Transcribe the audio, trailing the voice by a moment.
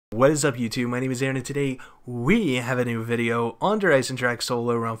What is up, YouTube? My name is Aaron, and today we have a new video under Ice and Track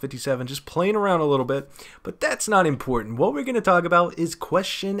Solo round 57, just playing around a little bit, but that's not important. What we're going to talk about is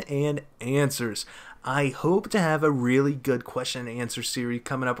question and answers. I hope to have a really good question and answer series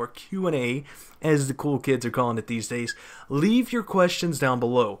coming up, or Q&A, as the cool kids are calling it these days. Leave your questions down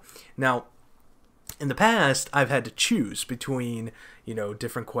below. Now, in the past, I've had to choose between,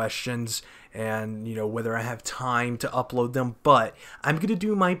 different questions and, whether I have time to upload them, but I'm going to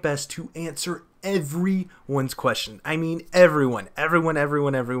do my best to answer everyone's question. I mean,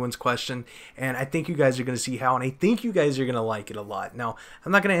 everyone's question, and I think you guys are going to see how, and I think you guys are going to like it a lot. Now,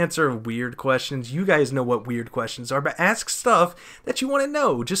 I'm not going to answer weird questions. You guys know what weird questions are, but ask stuff that you want to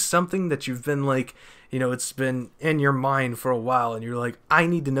know, just something that you've been like, it's been in your mind for a while, and you're like, I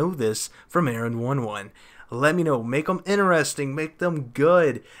need to know this from AaronWonOne. Let me know. Make them interesting. Make them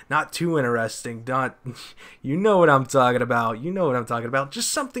good. Not too interesting. Not, you know what I'm talking about. You know what I'm talking about.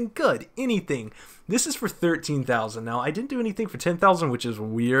 Just something good. Anything. This is for 13,000. Now, I didn't do anything for 10,000, which is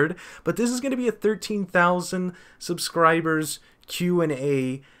weird, but this is going to be a 13,000 subscribers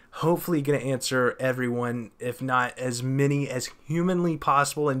Q&A. Hopefully going to answer everyone, if not as many as humanly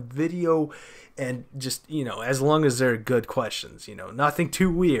possible in video, and just, as long as they're good questions, nothing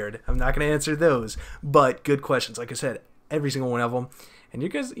too weird. I'm not going to answer those, but good questions. Like I said, every single one of them, and you're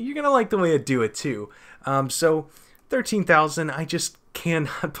going to like the way I do it too. So 13,000, I just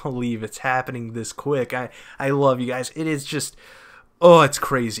cannot believe it's happening this quick. I love you guys. It is just, oh, it's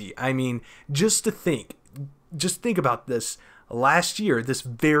crazy. I mean, just think about this. Last year, this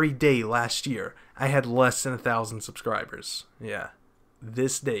very day last year, I had less than 1,000 subscribers. Yeah,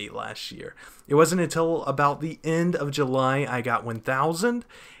 this day last year. It wasn't until about the end of July I got 1,000,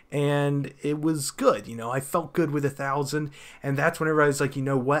 and it was good. I felt good with 1,000, and that's whenever I was like, you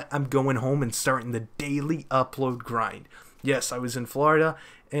know what? I'm going home and starting the daily upload grind. Yes, I was in Florida,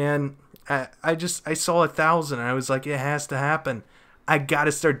 and I saw 1,000, and I was like, it has to happen. I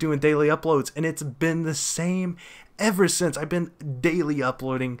gotta start doing daily uploads, and it's been the same ever since. I've been daily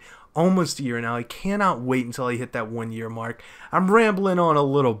uploading almost a year now. I cannot wait until I hit that 1 year mark. I'm rambling on a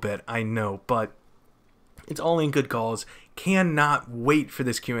little bit, I know, but it's all in good cause. Cannot wait for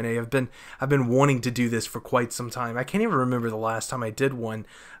this Q&A. I've been wanting to do this for quite some time. I can't even remember the last time I did one,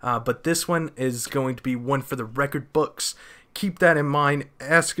 but this one is going to be one for the record books. Keep that in mind.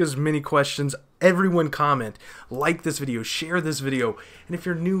 Ask as many questions. Everyone comment, like this video, share this video, and if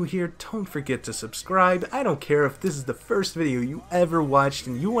you're new here, don't forget to subscribe. I don't care if this is the first video you ever watched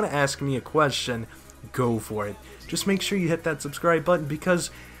and you want to ask me a question, go for it. Just make sure you hit that subscribe button,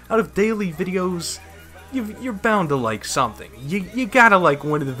 because out of daily videos, you're bound to like something. You gotta like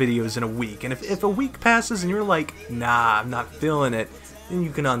one of the videos in a week, and if a week passes and you're like, nah, I'm not feeling it, then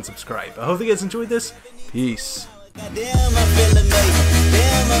you can unsubscribe. I hope you guys enjoyed this. Peace. Damn, I feel amazing.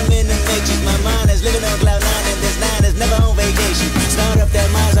 Damn, I'm in the matrix. My mind is living on cloud nine, and this nine is never on vacation. Start up that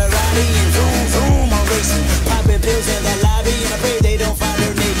Maserati and vroom, vroom, I'm racing. Popping pills in that lobby, and I pray they don't find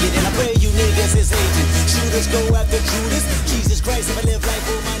her naked. And I pray you niggas is hating. Shooters go after Judas. Jesus Christ, if I live life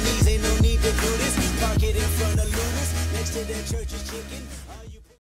on my knees, ain't no need to do this. Park it in front of Lunas, next to that church.